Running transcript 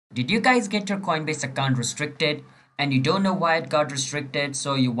Did you guys get your Coinbase account restricted and you don't know why it got restricted?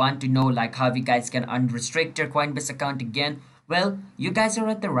 So you want to know like how you guys can unrestrict your Coinbase account again? Well, you guys are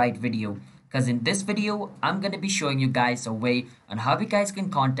at the right video because in this video, I'm going to be showing you guys a way on how you guys can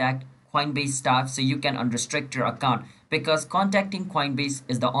contact Coinbase staff so you can unrestrict your account because contacting Coinbase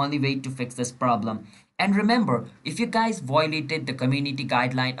is the only way to fix this problem. And remember, if you guys violated the community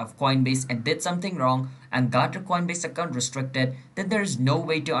guideline of Coinbase and did something wrong and got your Coinbase account restricted, then there is no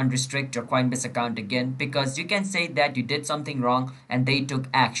way to unrestrict your Coinbase account again because you can say that you did something wrong and they took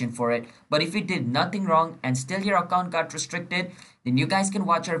action for it. But if you did nothing wrong and still your account got restricted, then you guys can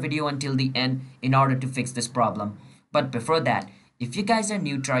watch our video until the end in order to fix this problem. But before that, if you guys are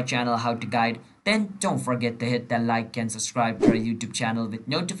new to our channel How to Guide, then don't forget to hit that like and subscribe to our YouTube channel with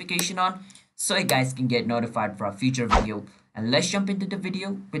notification on so you guys can get notified for a future video. And let's jump into the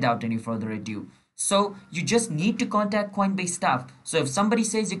video without any further ado. So you just need to contact Coinbase staff. So if somebody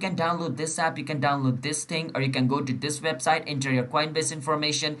says you can download this app, you can download this thing, or you can go to this website, enter your Coinbase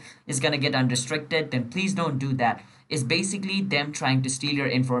information, it's gonna get unrestricted, then please don't do that. It's basically them trying to steal your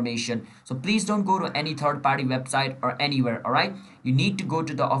information. So please don't go to any third-party website or anywhere, all right? You need to go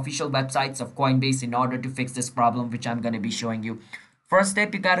to the official websites of Coinbase in order to fix this problem, which I'm gonna be showing you. First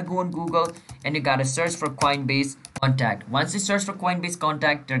step, you gotta go on Google and you gotta search for Coinbase contact. Once you search for Coinbase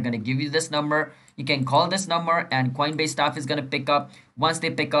contact, they're gonna give you this number. You can call this number and Coinbase staff is gonna pick up. Once they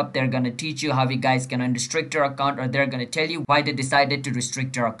pick up, they're gonna teach you how you guys can unrestrict your account, or they're gonna tell you why they decided to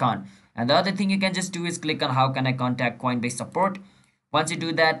restrict your account. And the other thing you can just do is click on how can I contact Coinbase support. Once you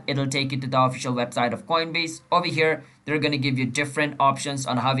do that, it'll take you to the official website of Coinbase. Over here, they're going to give you different options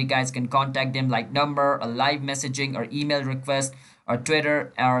on how you guys can contact them, like number, or live messaging, or email request, or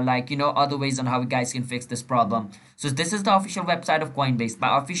Twitter, or other ways on how you guys can fix this problem. So this is the official website of Coinbase.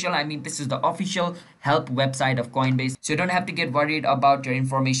 By official, I mean this is the official help website of Coinbase. So you don't have to get worried about your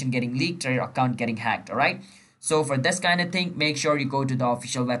information getting leaked or your account getting hacked, all right? So for this kind of thing, make sure you go to the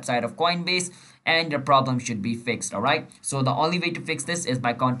official website of Coinbase and your problem should be fixed, all right? So the only way to fix this is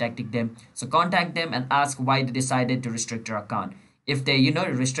by contacting them. So contact them and ask why they decided to restrict your account. If they,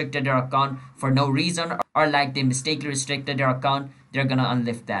 restricted your account for no reason, or like they mistakenly restricted your account, they're gonna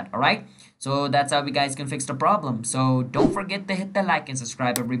unlift that, all right? So that's how you guys can fix the problem. So don't forget to hit the like and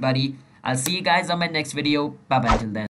subscribe, everybody. I'll see you guys on my next video. Bye bye until then.